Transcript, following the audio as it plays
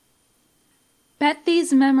Bet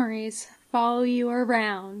these memories follow you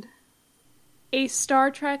around. A Star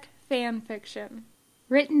Trek fanfiction.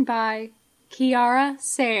 Written by Kiara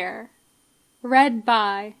Sayre. Read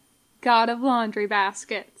by God of Laundry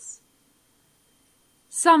Baskets.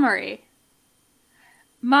 Summary.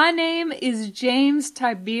 My name is James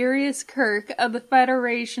Tiberius Kirk of the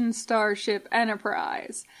Federation Starship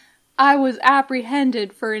Enterprise. I was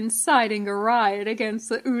apprehended for inciting a riot against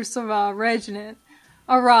the Usava Regiment.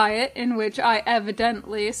 A riot in which I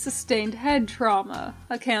evidently sustained head trauma,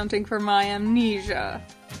 accounting for my amnesia.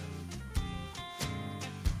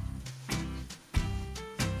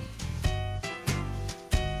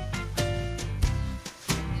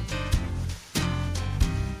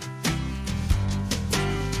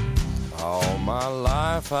 All my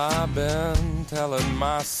life I've been telling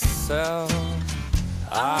myself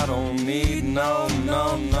I don't need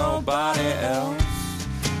nobody else.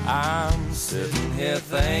 I'm sitting here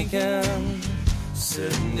thinking,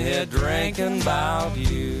 sitting here drinking about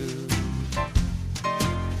you.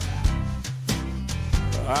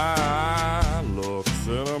 I look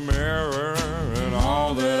in a mirror and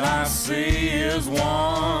all that I see is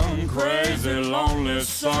one crazy lonely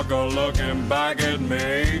sucker looking back at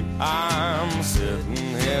me. I'm sitting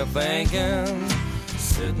here thinking,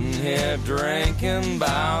 sitting here drinking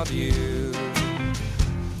about you.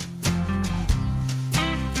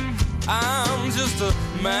 I'm just a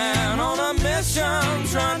man on a mission,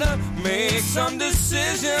 trying to make some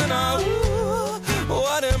decision. Oh,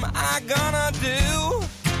 what am I gonna do?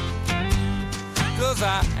 'Cause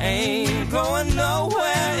I ain't going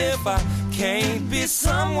nowhere if I can't be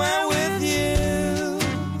somewhere with you.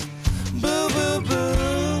 Boo, boo,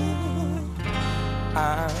 boo.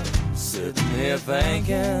 I'm sitting here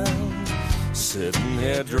thinking, sitting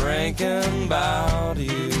here drinking about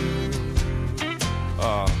you.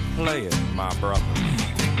 Play it, my brother.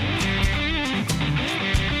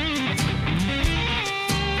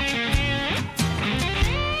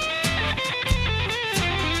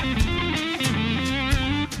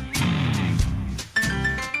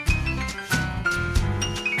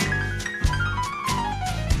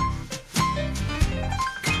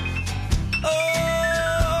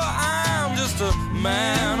 I'm just a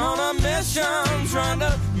man on a mission, trying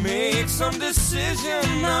to make some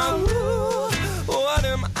decision now. What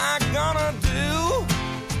am I gonna do?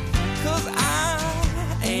 'Cause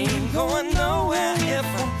I ain't going nowhere if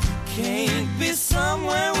I can't be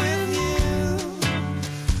somewhere with you.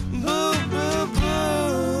 Boo, boo,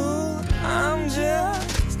 boo. I'm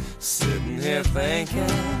just sitting here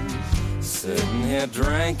thinking, sitting here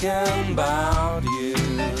drinking about you.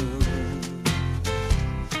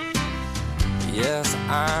 Yes,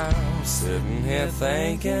 I'm sitting here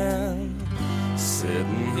thinking,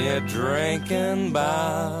 sitting here drinking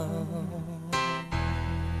about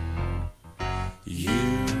you.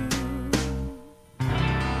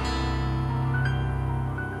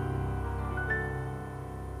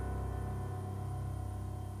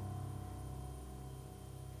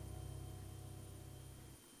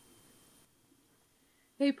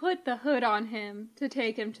 They put the hood on him to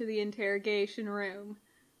take him to the interrogation room,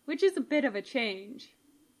 which is a bit of a change.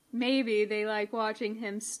 Maybe they like watching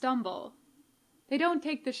him stumble. They don't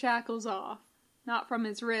take the shackles off, not from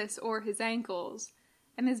his wrists or his ankles,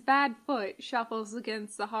 and his bad foot shuffles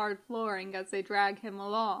against the hard flooring as they drag him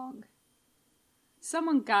along.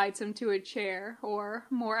 Someone guides him to a chair, or,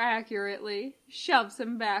 more accurately, shoves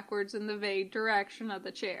him backwards in the vague direction of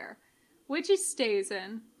the chair, which he stays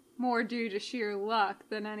in, more due to sheer luck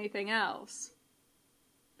than anything else.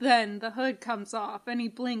 Then the hood comes off and he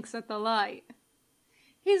blinks at the light.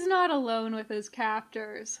 He's not alone with his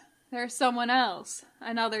captors. There's someone else,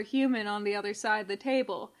 another human on the other side of the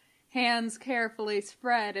table, hands carefully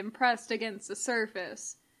spread and pressed against the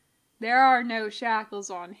surface. There are no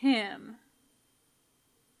shackles on him.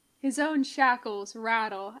 His own shackles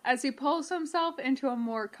rattle as he pulls himself into a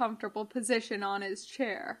more comfortable position on his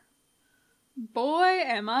chair. "Boy,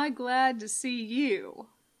 am I glad to see you,"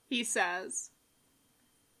 he says.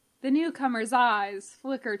 The newcomer's eyes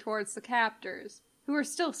flicker towards the captors, who are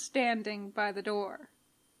still standing by the door.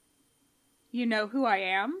 "You know who I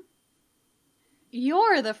am?"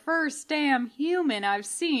 "You're the first damn human I've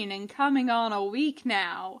seen in coming on a week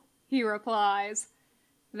now," he replies.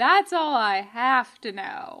 "That's all I have to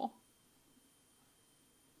know."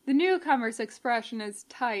 The newcomer's expression is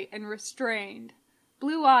tight and restrained,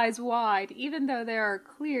 blue eyes wide even though there are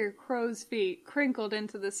clear crow's feet crinkled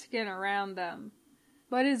into the skin around them.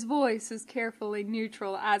 But his voice is carefully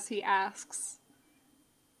neutral as he asks,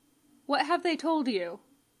 "What have they told you?"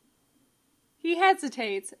 He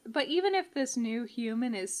hesitates, but even if this new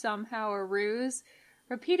human is somehow a ruse,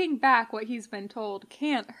 Repeating back what he's been told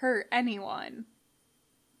can't hurt anyone.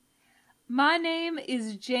 My name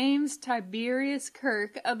is James Tiberius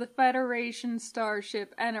Kirk of the Federation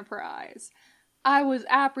Starship Enterprise. I was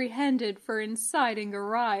apprehended for inciting a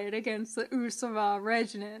riot against the Usava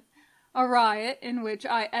Regiment, a riot in which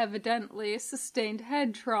I evidently sustained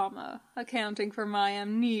head trauma, accounting for my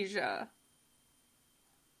amnesia.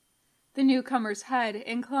 The newcomer's head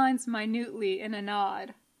inclines minutely in a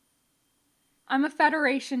nod. I'm a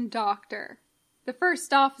Federation doctor. The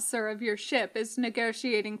first officer of your ship is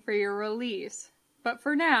negotiating for your release, but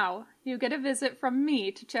for now, you get a visit from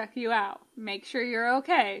me to check you out. Make sure you're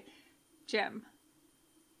okay, Jim.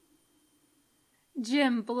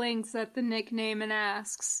 Jim blinks at the nickname and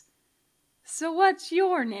asks, "So what's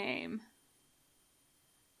your name?"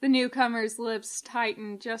 The newcomer's lips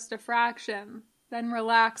tighten just a fraction, then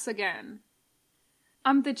relax again.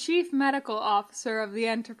 I'm the Chief Medical Officer of the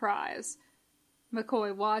Enterprise.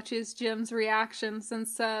 McCoy watches Jim's reactions and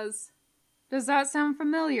says, "Does that sound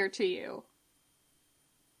familiar to you?"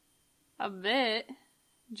 "A bit,"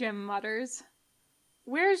 Jim mutters.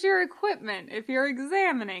 "Where's your equipment if you're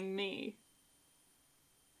examining me?"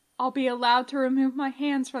 "I'll be allowed to remove my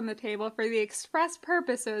hands from the table for the express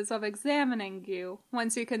purposes of examining you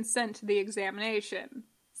once you consent to the examination,"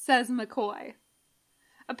 says McCoy.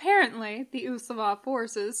 Apparently, the Usava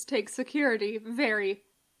forces take security very,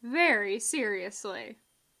 very seriously.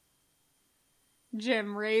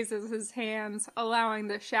 Jim raises his hands, allowing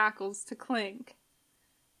the shackles to clink.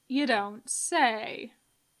 "You don't say."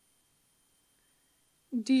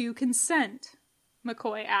 "Do you consent?"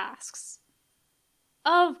 McCoy asks.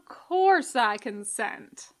 "Of course I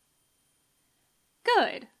consent."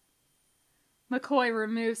 "Good." McCoy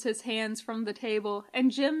removes his hands from the table, and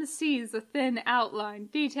Jim sees a thin outline,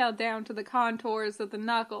 detailed down to the contours of the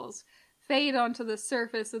knuckles, fade onto the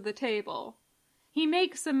surface of the table. He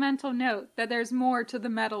makes a mental note that there's more to the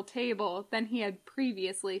metal table than he had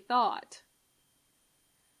previously thought.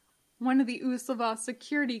 One of the Usava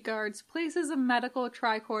security guards places a medical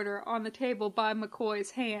tricorder on the table by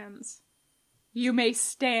McCoy's hands. "You may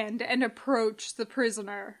stand and approach the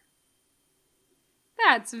prisoner."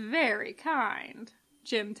 "That's very kind,"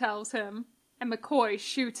 Jim tells him, and McCoy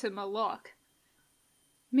shoots him a look.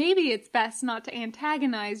 "Maybe it's best not to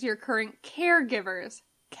antagonize your current caregivers,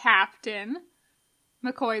 Captain,"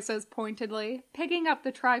 McCoy says pointedly, picking up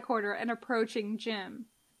the tricorder and approaching Jim.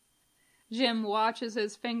 Jim watches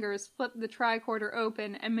his fingers flip the tricorder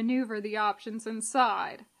open and maneuver the options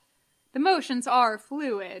inside. The motions are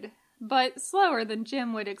fluid, but slower than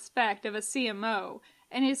Jim would expect of a CMO,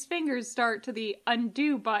 and his fingers start to the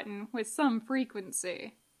undo button with some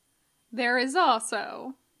frequency. There is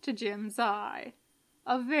also, to Jim's eye,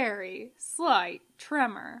 a very slight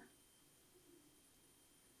tremor.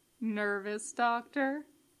 "Nervous, Doctor?"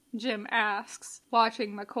 Jim asks,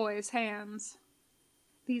 watching McCoy's hands.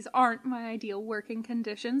 "These aren't my ideal working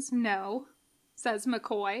conditions, no," says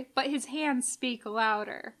McCoy, but his hands speak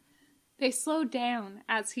louder. They slow down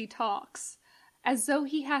as he talks, as though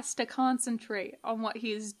he has to concentrate on what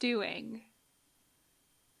he is doing.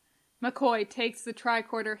 McCoy takes the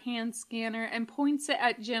tricorder hand scanner and points it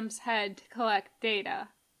at Jim's head to collect data.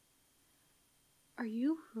 "Are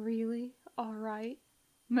you really all right?"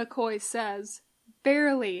 McCoy says,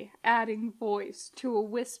 barely adding voice to a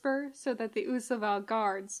whisper so that the Usava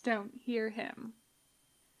guards don't hear him.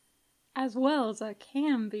 "As well as I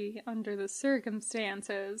can be under the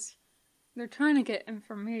circumstances. They're trying to get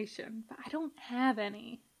information, but I don't have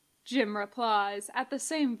any," Jim replies at the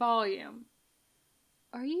same volume.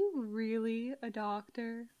 "Are you really a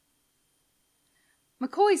doctor?"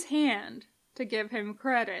 McCoy's hand, to give him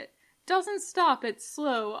credit, doesn't stop its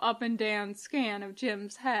slow up and down scan of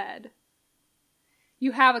Jim's head.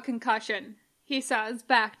 "You have a concussion," he says,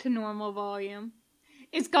 back to normal volume.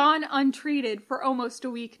 "It's gone untreated for almost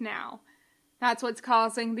a week now. That's what's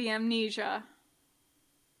causing the amnesia."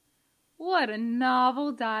 "What a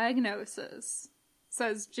novel diagnosis,"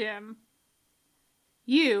 says Jim.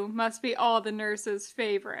 "You must be all the nurses'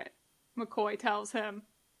 favorite," McCoy tells him.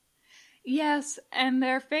 "Yes, and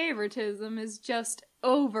their favoritism is just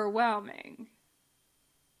overwhelming."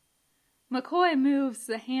 McCoy moves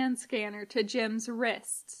the hand scanner to Jim's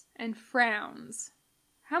wrists and frowns.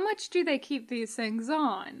 "How much do they keep these things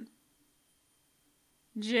on?"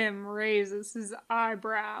 Jim raises his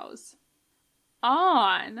eyebrows.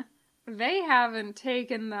 "On? They haven't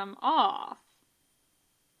taken them off."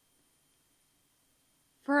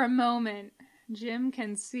 For a moment, Jim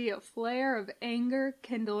can see a flare of anger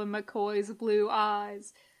kindle in McCoy's blue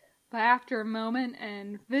eyes, but after a moment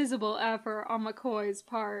and visible effort on McCoy's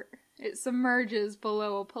part, It submerges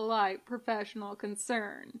below a polite professional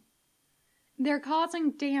concern. They're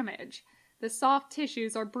causing damage. The soft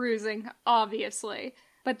tissues are bruising, obviously,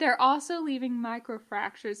 but they're also leaving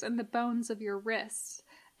microfractures in the bones of your wrists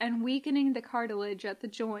and weakening the cartilage at the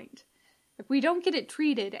joint. If we don't get it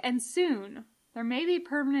treated, and soon, there may be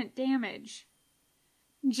permanent damage.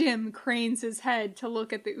 Jim cranes his head to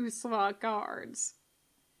look at the Uswa guards.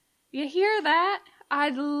 You hear that?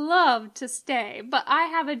 I'd love to stay, but I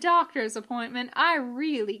have a doctor's appointment I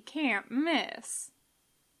really can't miss.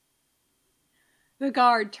 The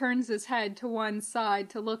guard turns his head to one side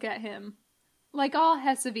to look at him. Like all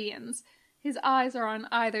Hesevians, his eyes are on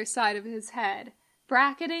either side of his head,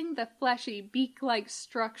 bracketing the fleshy beak-like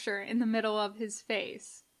structure in the middle of his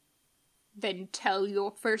face. Then tell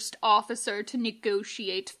your first officer to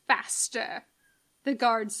negotiate faster, the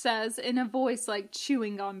guard says in a voice like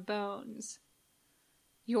chewing on bones.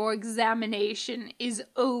 Your examination is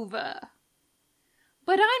over.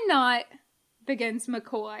 But I'm not, begins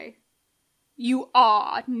McCoy. You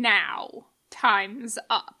are now. Time's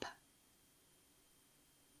up.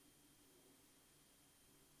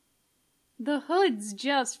 The hood's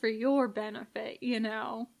just for your benefit, you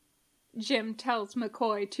know, Jim tells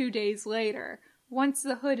McCoy 2 days later, once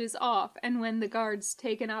the hood is off and when the guard's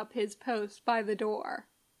taken up his post by the door.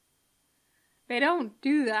 They don't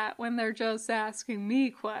do that when they're just asking me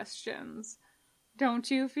questions. Don't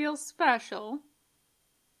you feel special?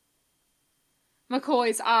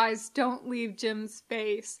 McCoy's eyes don't leave Jim's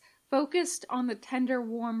face, focused on the tender,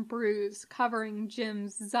 warm bruise covering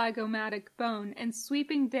Jim's zygomatic bone and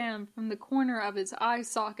sweeping down from the corner of his eye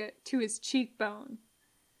socket to his cheekbone.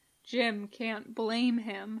 Jim can't blame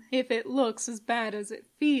him if it looks as bad as it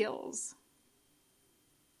feels.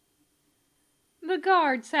 The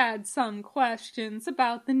guards had some questions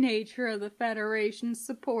about the nature of the Federation's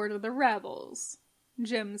support of the rebels,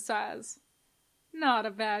 Jim says. Not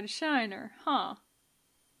a bad shiner, huh?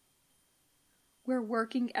 We're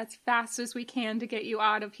working as fast as we can to get you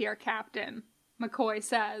out of here, Captain, McCoy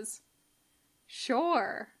says.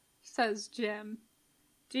 Sure, says Jim.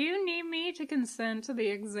 Do you need me to consent to the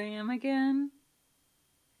exam again?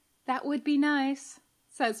 That would be nice,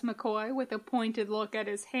 says McCoy with a pointed look at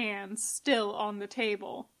his hands still on the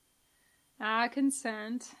table. I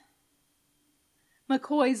consent.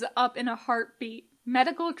 McCoy's up in a heartbeat,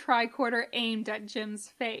 medical tricorder aimed at Jim's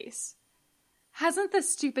face. Hasn't the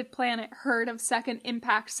stupid planet heard of second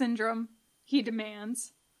impact syndrome? He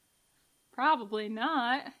demands. Probably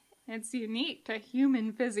not. It's unique to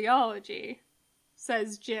human physiology,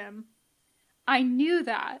 says Jim. I knew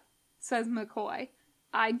that, says McCoy.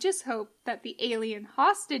 I just hoped that the alien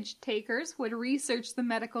hostage takers would research the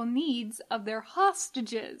medical needs of their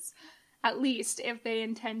hostages, at least if they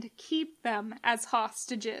intend to keep them as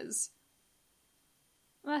hostages.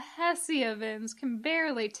 The Hesiovans can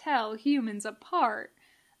barely tell humans apart.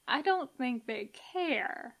 I don't think they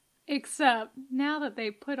care. Except, now that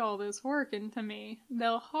they put all this work into me,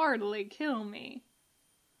 they'll hardly kill me.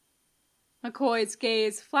 McCoy's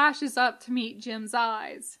gaze flashes up to meet Jim's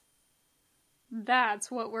eyes.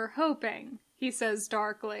 That's what we're hoping, he says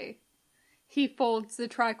darkly. He folds the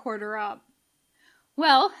tricorder up.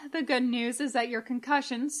 Well, the good news is that your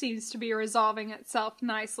concussion seems to be resolving itself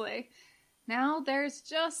nicely. Now there's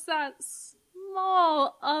just that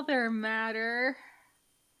small other matter.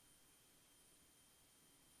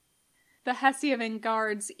 The Hesiovan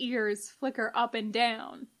guard's ears flicker up and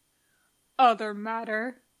down. Other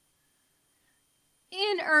matter?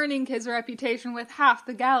 In earning his reputation with half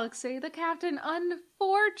the galaxy, the captain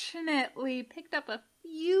unfortunately picked up a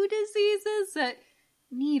few diseases that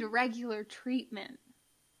need regular treatment,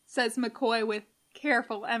 says McCoy with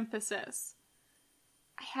careful emphasis.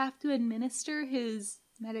 I have to administer his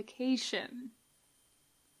medication.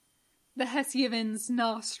 The Hesiovan's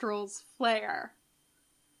nostrils flare.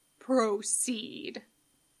 Proceed.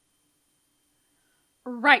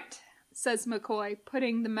 Right, says McCoy,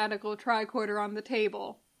 putting the medical tricorder on the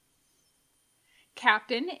table.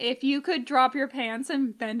 Captain, if you could drop your pants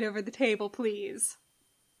and bend over the table, please.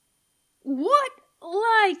 What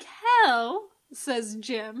like hell? Says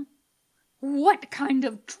Jim. What kind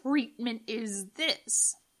of treatment is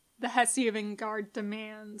this? The Hesiovan guard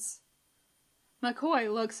demands.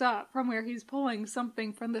 McCoy looks up from where he's pulling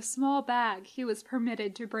something from the small bag he was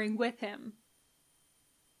permitted to bring with him.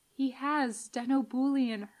 He has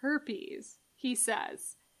Denobulian herpes, he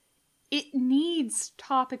says. It needs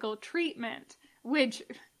topical treatment, which,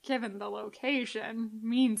 given the location,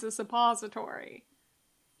 means a suppository.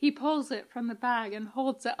 He pulls it from the bag and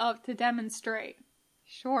holds it up to demonstrate.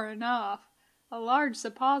 Sure enough, a large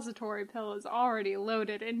suppository pill is already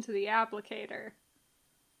loaded into the applicator.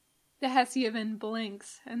 The Hesiavan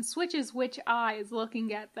blinks and switches which eye is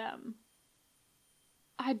looking at them.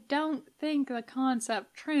 I don't think the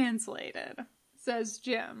concept translated, says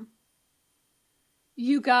Jim.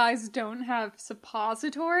 You guys don't have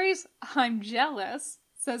suppositories? I'm jealous,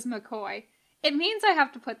 says McCoy. It means I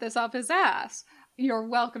have to put this up his ass. You're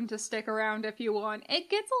welcome to stick around if you want. It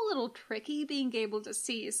gets a little tricky being able to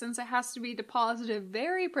see since it has to be deposited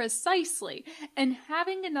very precisely, and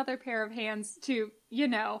having another pair of hands to,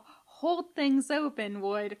 hold things open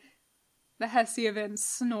would... The Hesiavan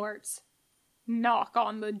snorts. Knock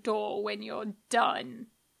on the door when you're done.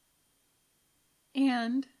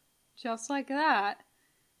 And, just like that,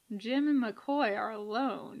 Jim and McCoy are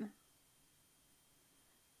alone.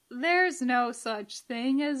 There's no such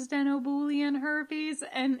thing as denobulian herpes,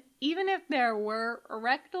 and even if there were,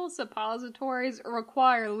 rectal suppositories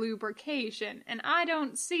require lubrication, and I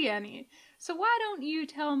don't see any. So why don't you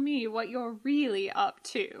tell me what you're really up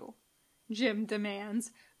to? Jim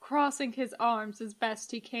demands, crossing his arms as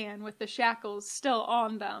best he can with the shackles still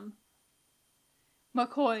on them.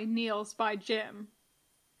 McCoy kneels by Jim.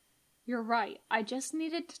 You're right, I just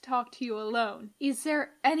needed to talk to you alone. Is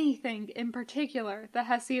there anything in particular the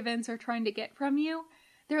Hesiavans are trying to get from you?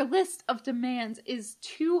 Their list of demands is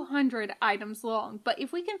 200 items long, but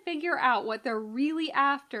if we can figure out what they're really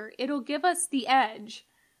after, it'll give us the edge.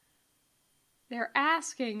 They're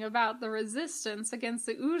asking about the resistance against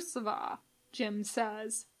the Ursava, Jim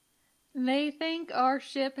says. They think our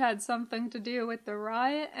ship had something to do with the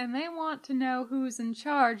riot, and they want to know who's in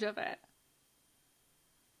charge of it.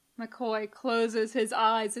 McCoy closes his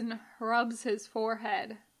eyes and rubs his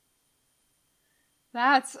forehead.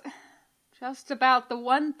 That's just about the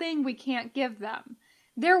one thing we can't give them.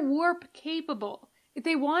 They're warp capable. If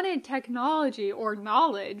they wanted technology or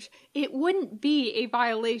knowledge, it wouldn't be a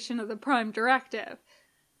violation of the Prime Directive.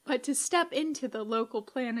 But to step into the local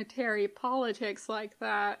planetary politics like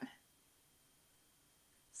that...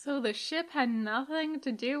 So the ship had nothing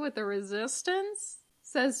to do with the Resistance?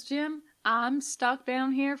 Says Jim. I'm stuck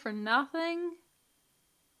down here for nothing?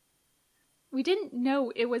 We didn't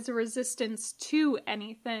know it was a resistance to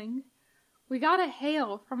anything. We got a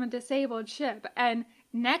hail from a disabled ship, and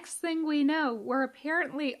next thing we know, we're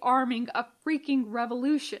apparently arming a freaking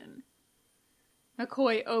revolution.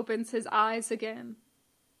 McCoy opens his eyes again.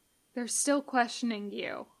 They're still questioning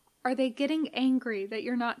you. Are they getting angry that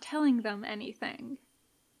you're not telling them anything?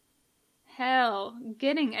 Hell,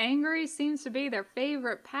 getting angry seems to be their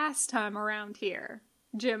favorite pastime around here,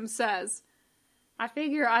 Jim says. I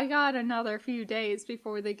figure I got another few days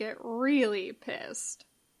before they get really pissed.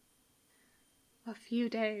 A few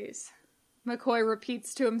days, McCoy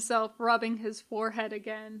repeats to himself, rubbing his forehead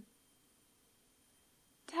again.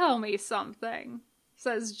 Tell me something,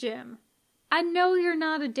 says Jim. I know you're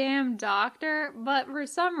not a damn doctor, but for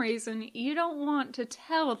some reason you don't want to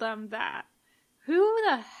tell them that. Who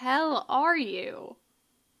the hell are you?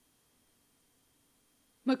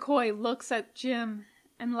 McCoy looks at Jim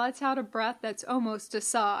and lets out a breath that's almost a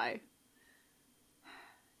sigh.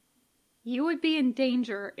 You would be in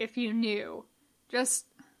danger if you knew. Just,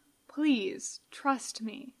 please, trust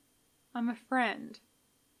me. I'm a friend.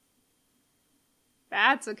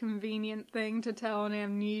 That's a convenient thing to tell an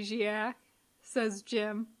amnesiac, says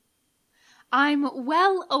Jim. I'm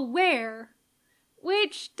well aware.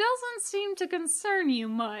 Which doesn't seem to concern you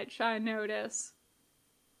much, I notice.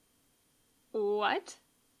 What?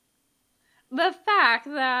 The fact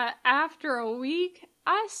that, after a week,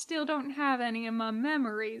 I still don't have any of my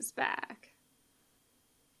memories back.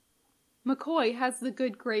 McCoy has the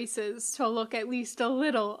good graces to look at least a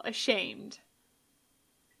little ashamed.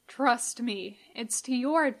 Trust me, it's to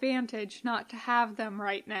your advantage not to have them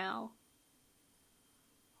right now.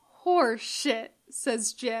 Horse shit,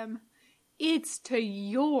 says Jim. It's to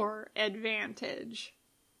your advantage.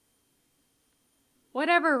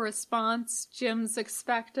 Whatever response Jim's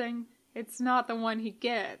expecting, it's not the one he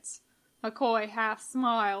gets. McCoy half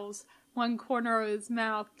smiles, one corner of his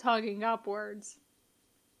mouth tugging upwards.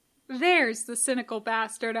 There's the cynical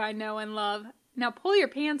bastard I know and love. Now pull your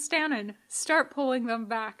pants down and start pulling them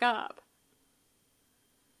back up.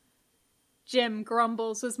 Jim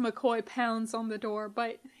grumbles as McCoy pounds on the door,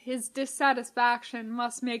 but his dissatisfaction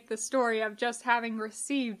must make the story of just having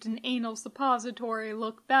received an anal suppository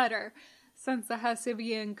look better, since the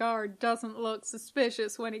Hesiavan guard doesn't look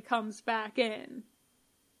suspicious when he comes back in.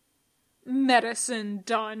 Medicine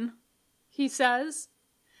done, he says.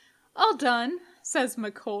 All done, says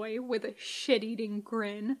McCoy with a shit-eating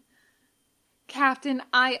grin. Captain,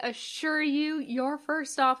 I assure you, your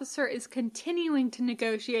first officer is continuing to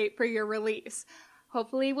negotiate for your release.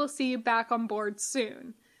 Hopefully we'll see you back on board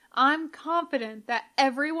soon. I'm confident that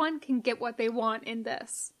everyone can get what they want in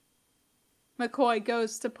this. McCoy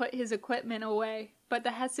goes to put his equipment away, but the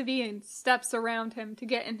Hesevian steps around him to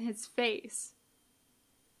get in his face.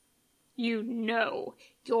 You know,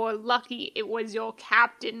 you're lucky it was your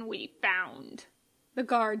captain we found, the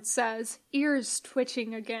guard says, ears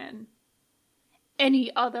twitching again.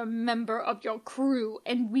 Any other member of your crew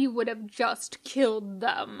and we would have just killed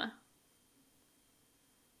them.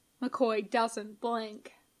 McCoy doesn't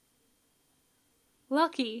blink.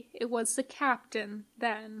 Lucky it was the captain,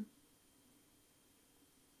 then.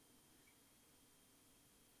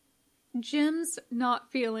 Jim's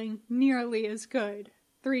not feeling nearly as good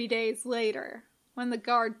 3 days later, when the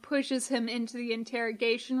guard pushes him into the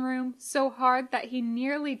interrogation room so hard that he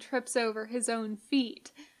nearly trips over his own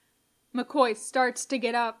feet. McCoy starts to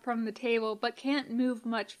get up from the table but can't move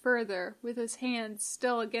much further with his hands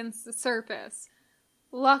still against the surface.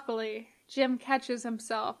 Luckily, Jim catches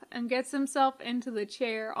himself and gets himself into the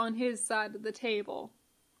chair on his side of the table.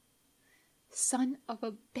 Son of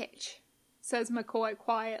a bitch, says McCoy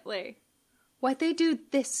quietly. What'd they do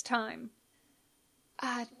this time?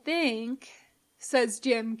 I think, says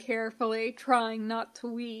Jim carefully, trying not to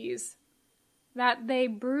wheeze, that they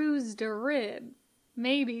bruised a rib.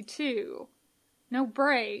 Maybe two. No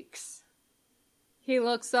breaks. He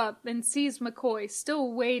looks up and sees McCoy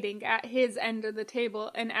still waiting at his end of the table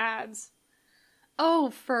and adds,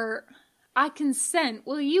 I consent.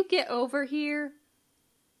 Will you get over here?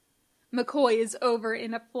 McCoy is over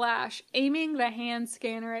in a flash, aiming the hand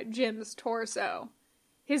scanner at Jim's torso.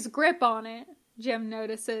 His grip on it, Jim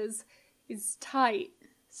notices, is tight,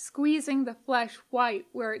 squeezing the flesh white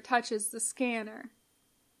where it touches the scanner.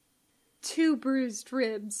 2 bruised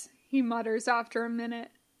ribs, he mutters after a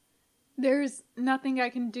minute. There's nothing I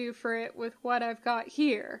can do for it with what I've got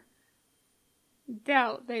here.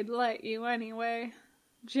 Doubt they'd let you anyway,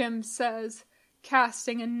 Jim says,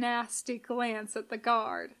 casting a nasty glance at the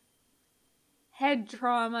guard. Head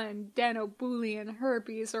trauma and denobulian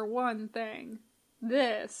herpes are one thing.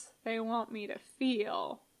 This they want me to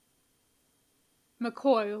feel.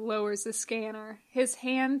 McCoy lowers the scanner, his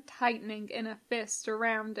hand tightening in a fist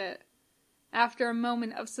around it. After a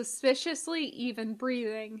moment of suspiciously even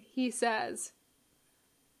breathing, he says,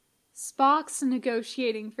 Spock's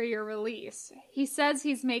negotiating for your release. He says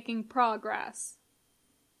he's making progress.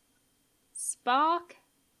 Spock?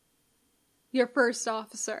 Your first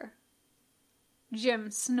officer.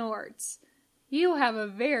 Jim snorts. You have a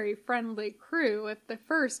very friendly crew if the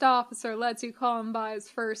first officer lets you call him by his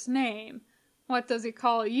first name. What does he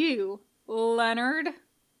call you, Leonard?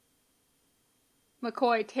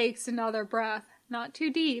 McCoy takes another breath, not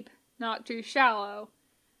too deep, not too shallow.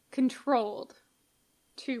 Controlled.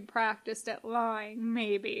 Too practiced at lying,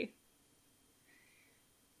 maybe.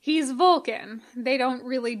 He's Vulcan. They don't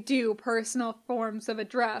really do personal forms of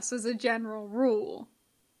address as a general rule.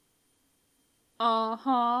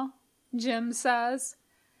 Uh-huh, Jim says.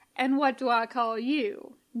 And what do I call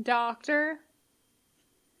you? Doctor?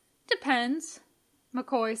 Depends,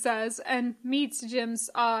 McCoy says, and meets Jim's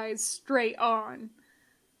eyes straight on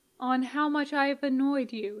how much I have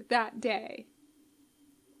annoyed you that day.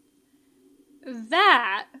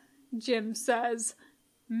 That, Jim says,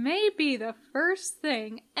 may be the first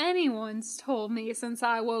thing anyone's told me since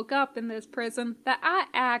I woke up in this prison that I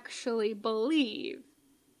actually believe.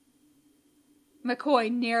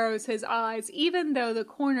 McCoy narrows his eyes even though the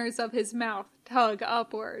corners of his mouth tug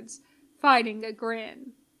upwards, fighting a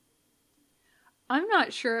grin. I'm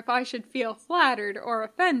not sure if I should feel flattered or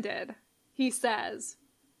offended, he says.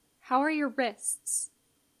 How are your wrists?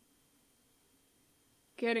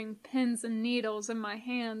 Getting pins and needles in my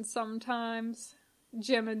hands sometimes,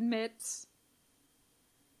 Jim admits.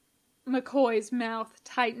 McCoy's mouth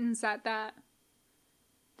tightens at that.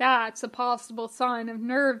 That's a possible sign of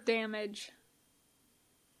nerve damage.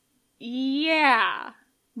 Yeah,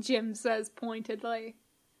 Jim says pointedly.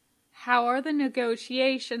 How are the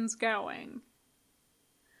negotiations going?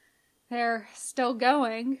 They're still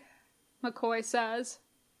going, McCoy says.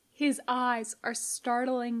 His eyes are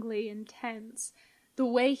startlingly intense, the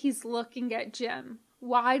way he's looking at Jim,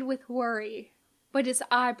 wide with worry, but his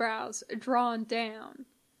eyebrows drawn down.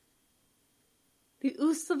 The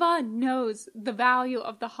Uslova knows the value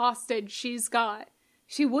of the hostage she's got.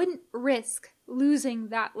 She wouldn't risk losing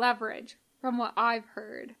that leverage, from what I've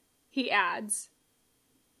heard, he adds.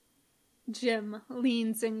 Jim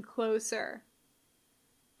leans in closer.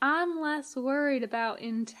 I'm less worried about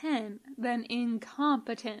intent than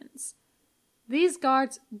incompetence. These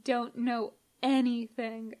guards don't know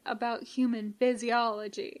anything about human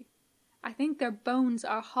physiology. I think their bones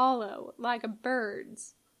are hollow, like a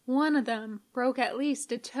bird's. One of them broke at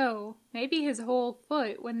least a toe, maybe his whole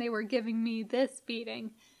foot, when they were giving me this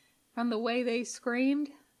beating. From the way they screamed,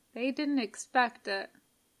 they didn't expect it.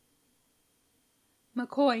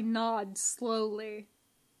 McCoy nods slowly.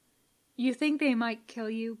 You think they might kill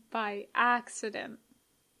you by accident?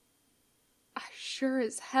 I sure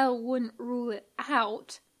as hell wouldn't rule it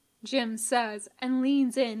out, Jim says, and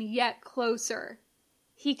leans in yet closer.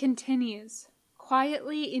 He continues,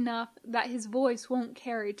 quietly enough that his voice won't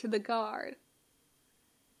carry to the guard.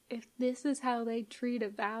 If this is how they treat a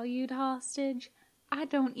valued hostage, I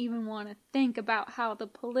don't even want to think about how the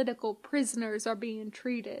political prisoners are being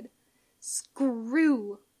treated.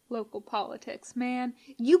 Screw local politics, man.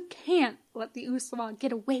 You can't let the Usama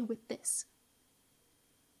get away with this.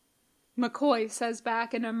 McCoy says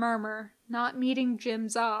back in a murmur, not meeting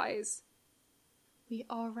Jim's eyes. We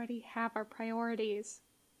already have our priorities.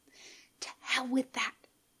 To hell with that,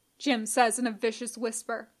 Jim says in a vicious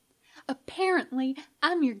whisper. Apparently,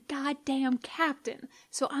 I'm your goddamn captain,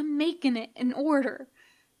 so I'm making it in order.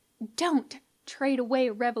 Don't trade away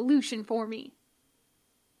a revolution for me.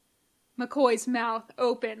 McCoy's mouth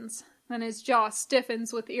opens, then his jaw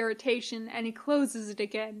stiffens with irritation, and he closes it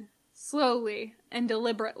again, slowly and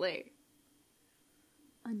deliberately.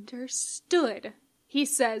 Understood, he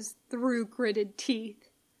says through gritted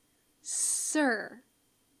teeth. Sir.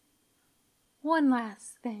 One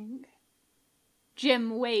last thing.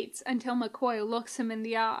 Jim waits until McCoy looks him in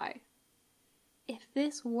the eye. If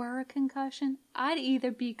this were a concussion, I'd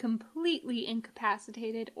either be completely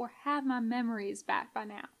incapacitated or have my memories back by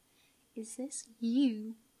now. Is this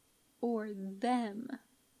you or them?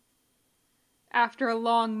 After a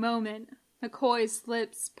long moment, McCoy's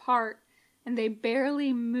lips part and they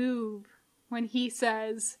barely move when he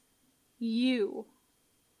says, you.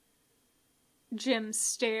 Jim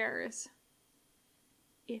stares.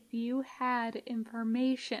 If you had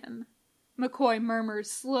information, McCoy murmurs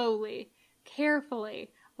slowly,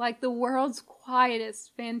 carefully, like the world's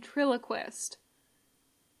quietest ventriloquist,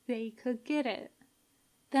 they could get it.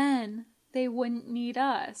 Then they wouldn't need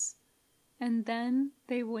us, and then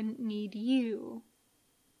they wouldn't need you.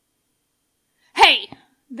 Hey!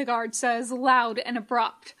 The guard says, loud and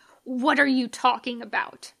abrupt. What are you talking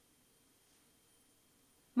about?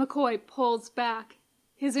 McCoy pulls back,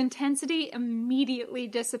 his intensity immediately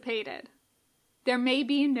dissipated. There may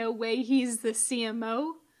be no way he's the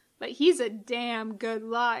CMO, but he's a damn good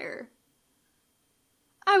liar.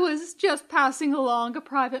 I was just passing along a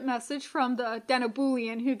private message from the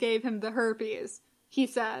Denobulian who gave him the herpes, he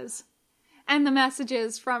says, and the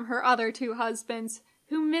messages from her other two husbands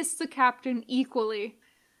who missed the captain equally.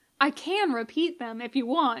 I can repeat them if you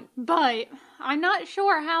want, but I'm not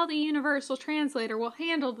sure how the Universal Translator will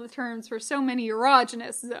handle the terms for so many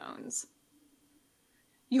erogenous zones.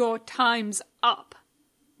 Your time's up,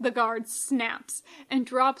 the guard snaps and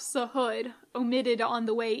drops the hood, omitted on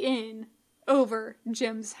the way in, over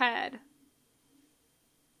Jim's head.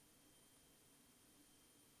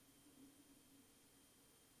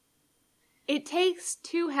 It takes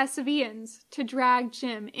 2 Hessavians to drag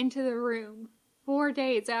Jim into the room 4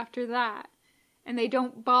 days after that, and they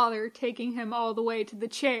don't bother taking him all the way to the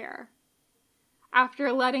chair.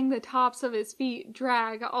 After letting the tops of his feet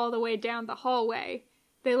drag all the way down the hallway,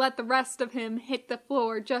 they let the rest of him hit the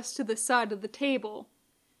floor just to the side of the table.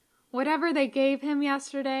 Whatever they gave him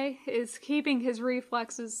yesterday is keeping his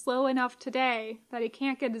reflexes slow enough today that he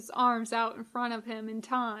can't get his arms out in front of him in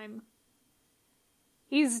time.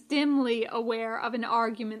 He's dimly aware of an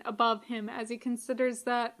argument above him as he considers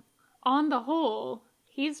that, on the whole,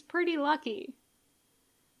 he's pretty lucky.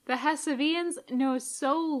 The Hessavians know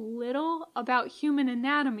so little about human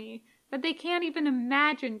anatomy that they can't even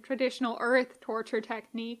imagine traditional earth torture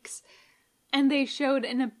techniques, and they showed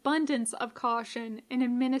an abundance of caution in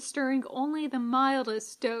administering only the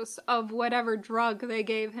mildest dose of whatever drug they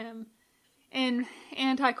gave him, an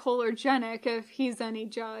anticholinergic if he's any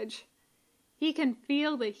judge. He can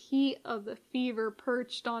feel the heat of the fever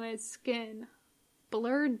perched on his skin.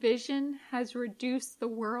 Blurred vision has reduced the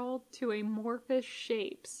world to amorphous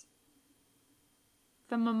shapes.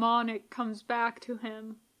 The mnemonic comes back to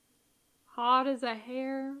him. Hot as a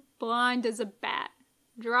hair, blind as a bat,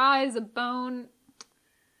 dry as a bone.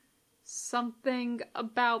 Something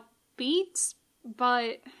about beats,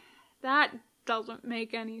 but that doesn't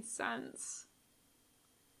make any sense.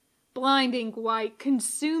 Blinding white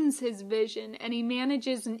consumes his vision, and he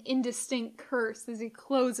manages an indistinct curse as he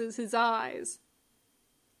closes his eyes.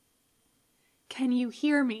 Can you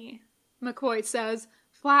hear me? McCoy says,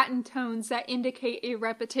 flattened tones that indicate a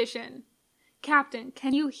repetition. Captain,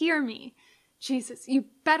 can you hear me? Jesus, you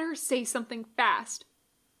better say something fast.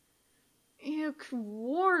 You could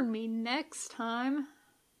warn me next time,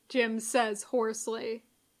 Jim says hoarsely.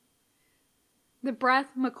 The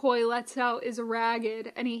breath McCoy lets out is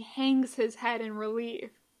ragged, and he hangs his head in relief.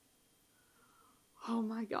 Oh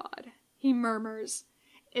my God, he murmurs.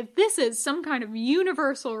 If this is some kind of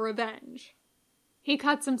universal revenge. He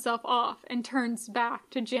cuts himself off and turns back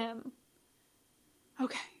to Jim.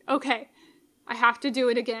 Okay, I have to do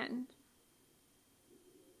it again.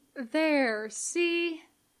 There, see?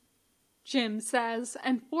 Jim says,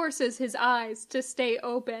 and forces his eyes to stay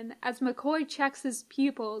open as McCoy checks his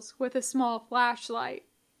pupils with a small flashlight.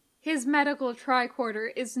 His medical tricorder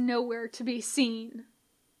is nowhere to be seen.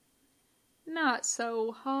 Not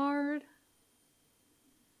so hard.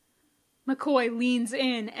 McCoy leans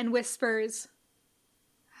in and whispers,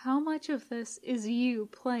 "How much of this is you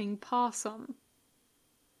playing possum?"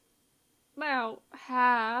 "About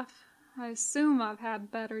half. I assume I've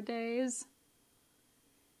had better days."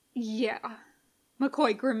 "Yeah."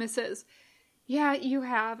 McCoy grimaces. "Yeah, you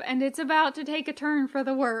have, and it's about to take a turn for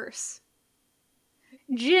the worse."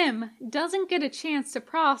 Jim doesn't get a chance to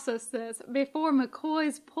process this before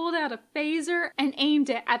McCoy's pulled out a phaser and aimed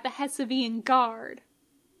it at the Hessavian guard.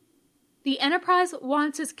 "The Enterprise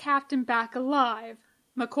wants its captain back alive,"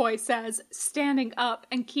 McCoy says, standing up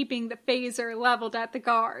and keeping the phaser leveled at the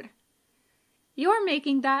guard. "You're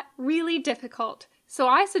making that really difficult, so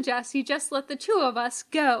I suggest you just let the two of us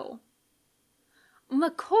go."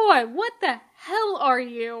 "McCoy, what the hell are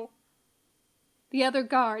you?" The other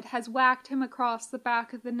guard has whacked him across the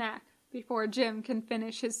back of the neck before Jim can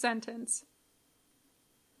finish his sentence.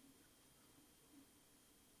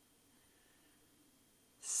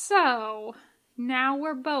 "So, now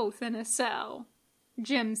we're both in a cell,"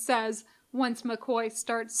 Jim says once McCoy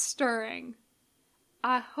starts stirring.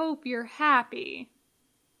 "I hope you're happy."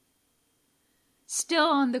 Still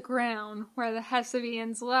on the ground, where the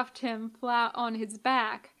Hessavians left him flat on his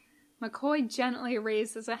back, McCoy gently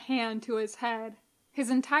raises a hand to his head, his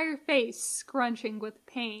entire face scrunching with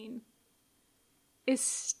pain.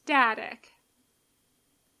 Ecstatic.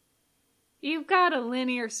 "You've got a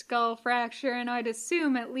linear skull fracture, and I'd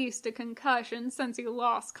assume at least a concussion since you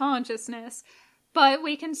lost consciousness, but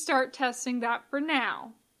we can start testing that for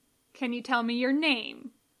now. Can you tell me your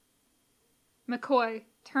name?" McCoy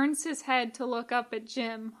turns his head to look up at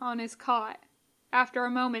Jim on his cot. After a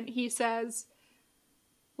moment, he says,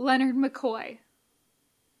 "Leonard McCoy."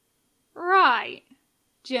 "Right,"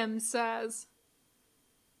 Jim says.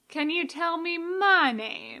 "Can you tell me my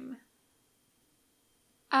name?"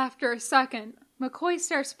 After a second, McCoy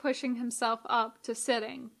starts pushing himself up to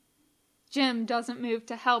sitting. Jim doesn't move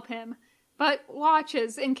to help him, but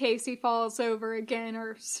watches in case he falls over again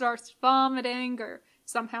or starts vomiting or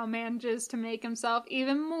somehow manages to make himself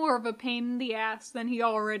even more of a pain in the ass than he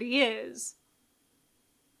already is.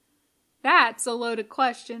 That's a loaded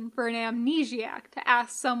question for an amnesiac to ask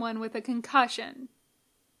someone with a concussion.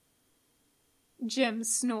 Jim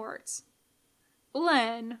snorts.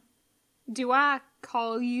 "Len, do I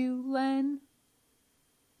call you Len?"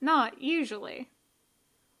 "Not usually."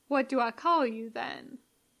 "What do I call you then?"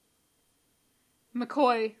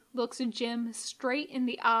 McCoy looks at Jim straight in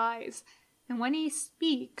the eyes, and when he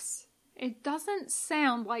speaks, it doesn't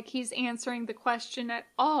sound like he's answering the question at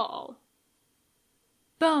all.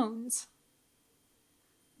 "Bones."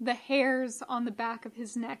 The hairs on the back of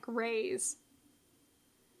his neck raise.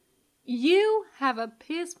 "You have a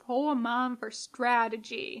piss-poor mind for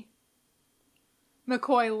strategy."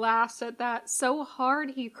 McCoy laughs at that so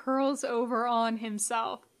hard he curls over on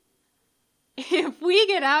himself. "If we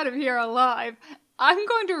get out of here alive, I'm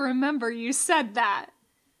going to remember you said that."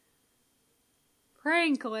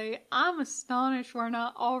 "Frankly, I'm astonished we're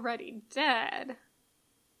not already dead."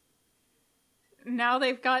 "Now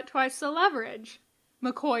they've got twice the leverage,"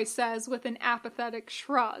 McCoy says with an apathetic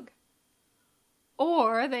shrug.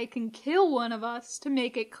 "Or they can kill one of us to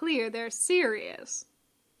make it clear they're serious.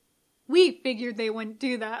 We figured they wouldn't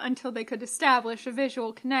do that until they could establish a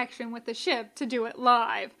visual connection with the ship to do it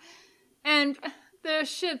live. And the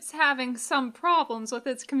ship's having some problems with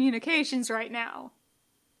its communications right now."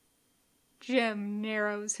 Jim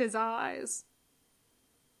narrows his eyes.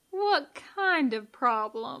 "What kind of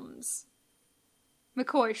problems?"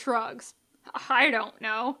 McCoy shrugs. "I don't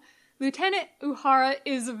know. Lieutenant Uhura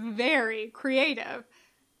is very creative.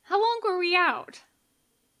 How long were we out?"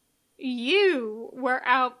 "You were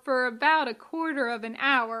out for about a quarter of an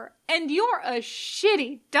hour, and you're a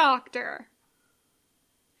shitty doctor."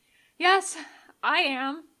 "Yes, I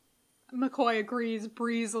am," McCoy agrees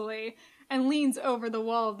breezily, and leans over the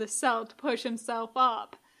wall of the cell to push himself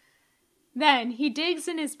up. Then he digs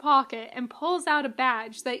in his pocket and pulls out a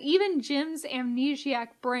badge that even Jim's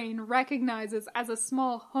amnesiac brain recognizes as a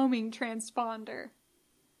small homing transponder.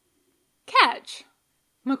 "Catch,"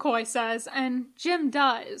 McCoy says, and Jim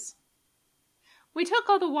does. "We took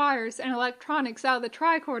all the wires and electronics out of the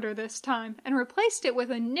tricorder this time and replaced it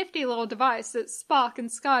with a nifty little device that Spock and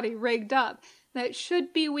Scotty rigged up that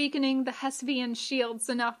should be weakening the Hesvian shields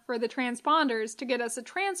enough for the transponders to get us a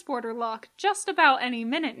transporter lock just about any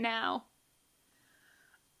minute now."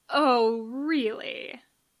 "Oh, really?"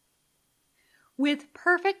 With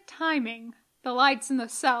perfect timing, the lights in the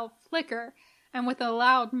cell flicker and with a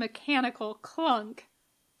loud mechanical clunk,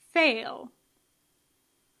 fail.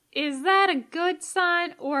 "Is that a good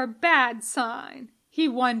sign or a bad sign?" he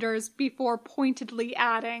wonders before pointedly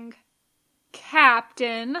adding,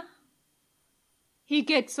 "Captain." He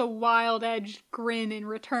gets a wild-edged grin in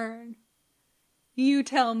return. "You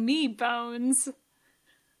tell me, Bones."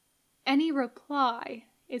 Any reply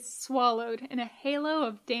is swallowed in a halo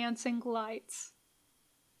of dancing lights.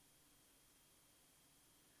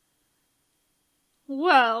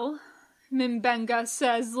 "Well," M'Benga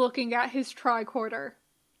says, looking at his tricorder,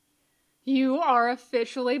 "you are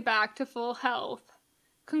officially back to full health.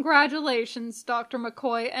 Congratulations, Dr.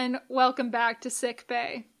 McCoy, and welcome back to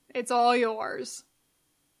sickbay. It's all yours."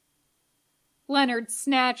 Leonard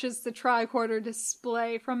snatches the tricorder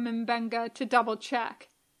display from M'Benga to double-check.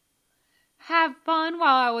 "Have fun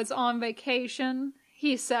while I was on vacation,"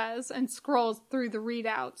 he says, and scrolls through the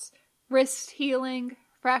readouts. Wrist healing,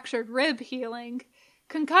 fractured rib healing,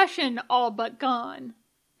 concussion all but gone.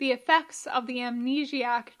 The effects of the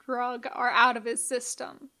amnesiac drug are out of his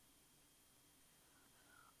system.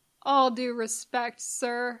 "All due respect,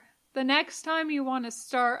 sir. The next time you want to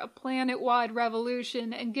start a planet-wide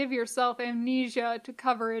revolution and give yourself amnesia to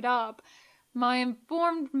cover it up, my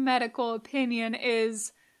informed medical opinion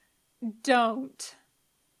is, don't."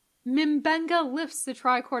 M'Benga lifts the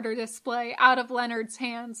tricorder display out of Leonard's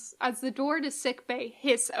hands as the door to sickbay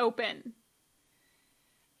hiss open.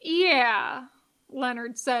 "Yeah,"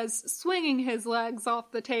 Leonard says, swinging his legs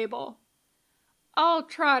off the table. "I'll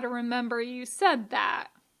try to remember you said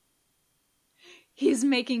that." "He's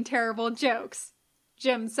making terrible jokes,"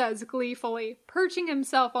 Jim says gleefully, perching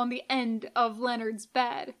himself on the end of Leonard's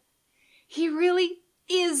bed. "He really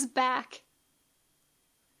is back."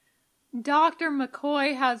 "Dr.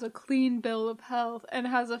 McCoy has a clean bill of health and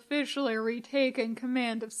has officially retaken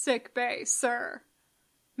command of sickbay, sir,"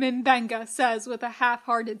 M'Benga says with a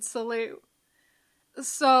half-hearted salute.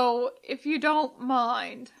 "So, if you don't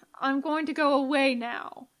mind, I'm going to go away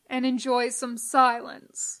now and enjoy some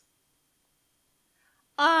silence."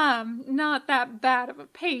 "I'm not that bad of a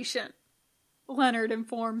patient," Leonard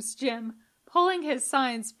informs Jim, pulling his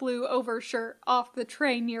science blue overshirt off the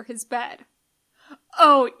tray near his bed.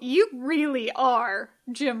 "Oh, you really are,"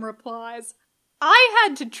 Jim replies. "I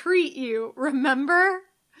had to treat you, remember?"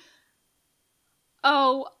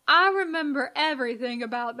 "Oh, I remember everything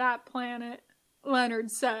about that planet,"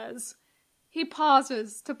 Leonard says. He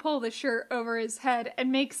pauses to pull the shirt over his head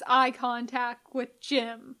and makes eye contact with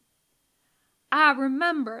Jim. "I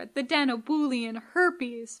remember the Denobulian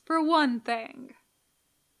herpes, for one thing."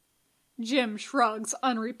 Jim shrugs,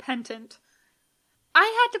 unrepentant. "I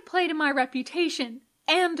had to play to my reputation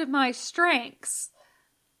and my strengths.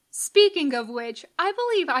 Speaking of which, I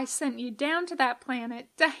believe I sent you down to that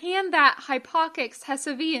planet to hand that Hypogex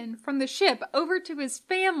Hesvian from the ship over to his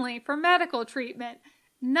family for medical treatment,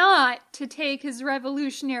 not to take his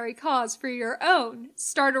revolutionary cause for your own,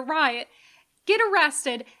 start a riot, get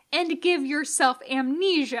arrested, and give yourself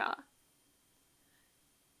amnesia."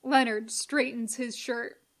 Leonard straightens his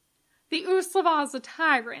shirt. "The Uslava's a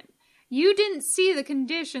tyrant. You didn't see the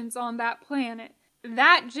conditions on that planet.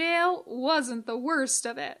 That jail wasn't the worst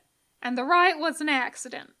of it, and the riot was an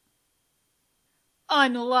accident."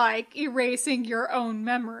 "Unlike erasing your own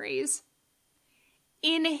memories."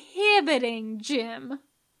 "Inhibiting, Jim,"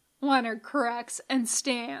 Leonard corrects and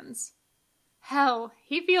stands. Hell,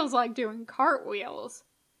 he feels like doing cartwheels.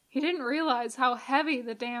 He didn't realize how heavy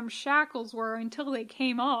the damn shackles were until they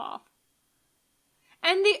came off.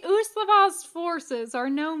 "And the Uslava's forces are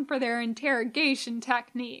known for their interrogation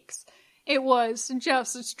techniques. It was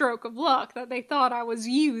just a stroke of luck that they thought I was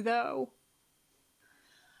you, though."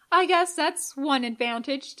 "I guess that's one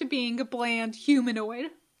advantage to being a bland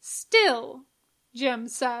humanoid. Still," Jim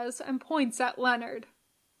says and points at Leonard.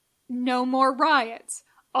 "No more riots.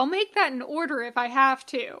 I'll make that an order if I have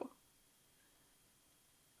to."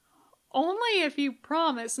 "Only if you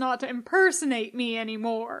promise not to impersonate me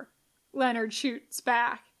anymore," Leonard shoots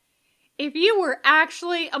back. "If you were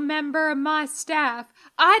actually a member of my staff,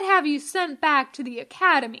 I'd have you sent back to the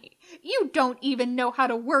academy. You don't even know how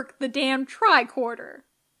to work the damn tricorder.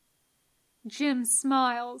 Jim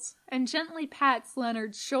smiles and gently pats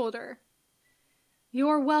Leonard's shoulder.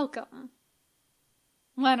 You're welcome.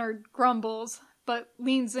 Leonard grumbles, but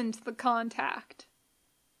leans into the contact.